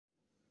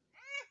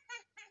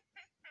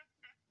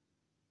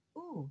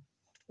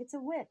It's a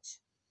witch.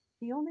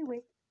 The only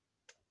way.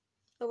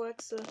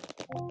 Alexa,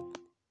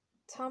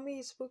 tell me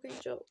a spooky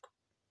joke.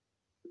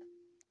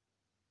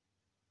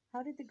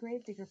 How did the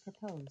gravedigger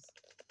propose?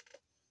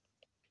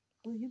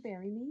 Will you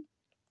bury me?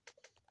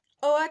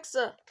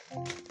 Alexa,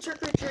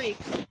 trick or treat.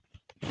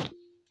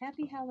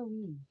 Happy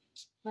Halloween.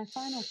 My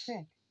final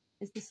trick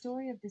is the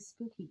story of this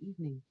spooky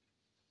evening.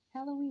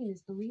 Halloween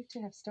is believed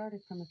to have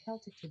started from a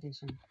Celtic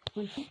tradition,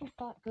 when people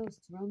thought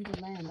ghosts roamed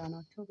the land on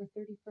October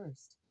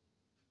 31st.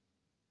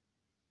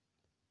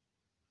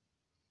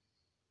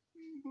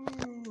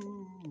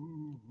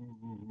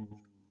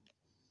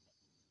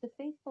 The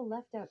faithful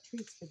left out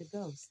treats for the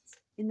ghosts,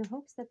 in the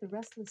hopes that the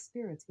restless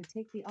spirits would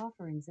take the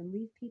offerings and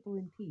leave people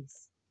in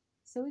peace.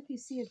 So if you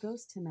see a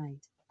ghost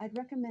tonight, I'd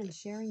recommend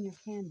sharing your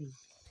candy.